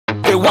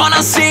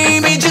wanna see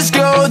me just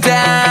go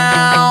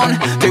down.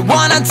 They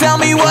wanna tell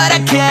me what I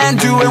can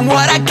do and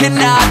what I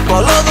cannot.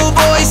 Follow the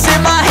voice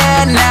in my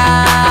head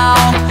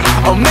now.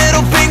 A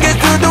middle finger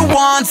to the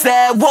ones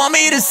that want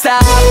me to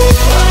stop.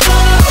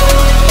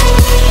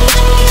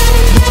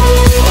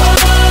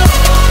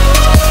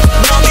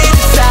 Want me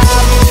to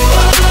stop.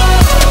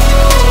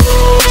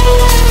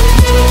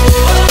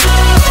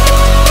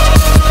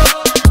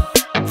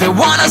 They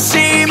wanna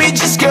see me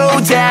just go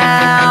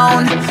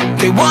down.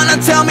 They wanna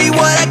tell me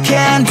what I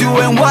can do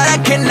and what I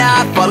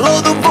cannot.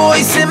 Follow the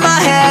voice in my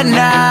head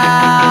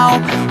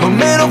now. A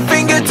middle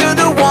finger to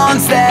the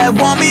ones that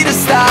want me to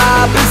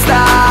stop and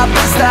stop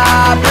and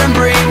stop and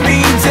bring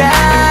me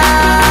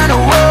down.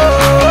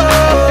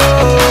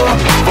 Whoa.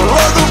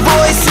 Follow the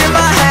voice in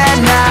my head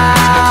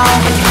now.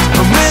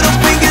 A middle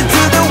finger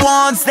to the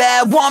ones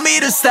that want me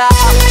to stop.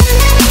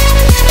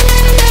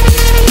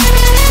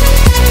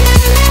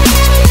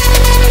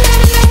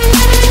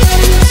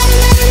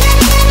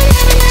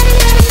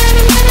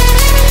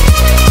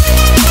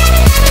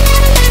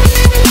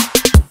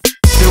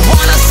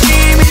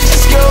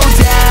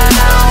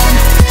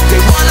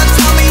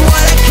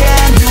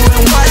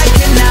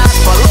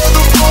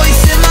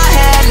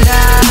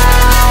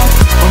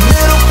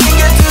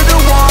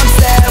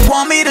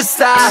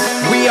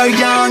 We are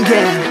young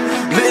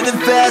and living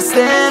fast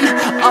and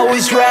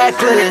always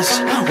reckless.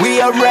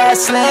 We are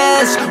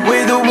restless,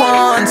 we're the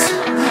ones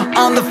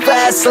on the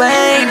fast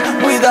lane,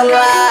 with our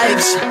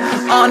lives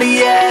on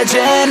the edge,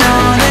 and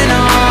on and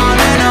on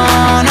and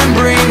on, and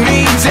bring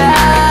me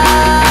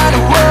down.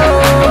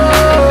 Whoa.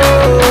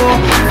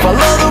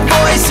 Follow the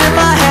voice in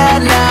my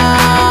head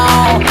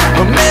now.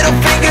 A middle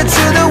finger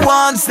to the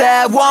ones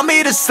that want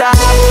me to stop.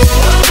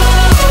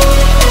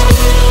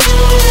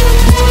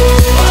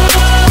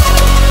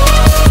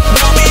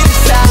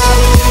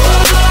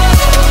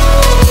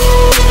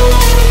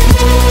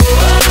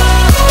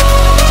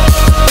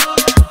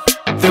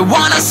 They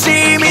wanna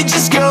see me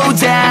just go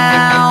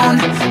down.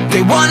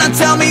 They wanna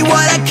tell me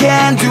what I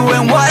can do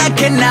and what I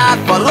cannot.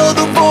 Follow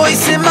the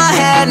voice in my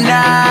head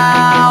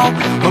now.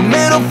 A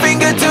middle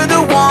finger to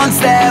the ones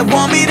that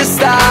want me to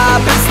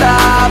stop and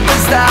stop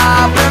and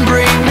stop and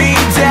bring me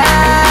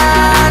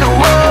down.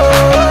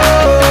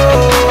 Whoa.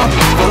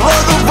 Follow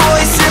the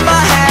voice in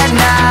my head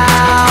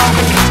now.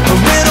 A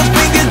middle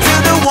finger to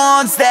the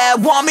ones that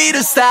want me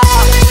to stop.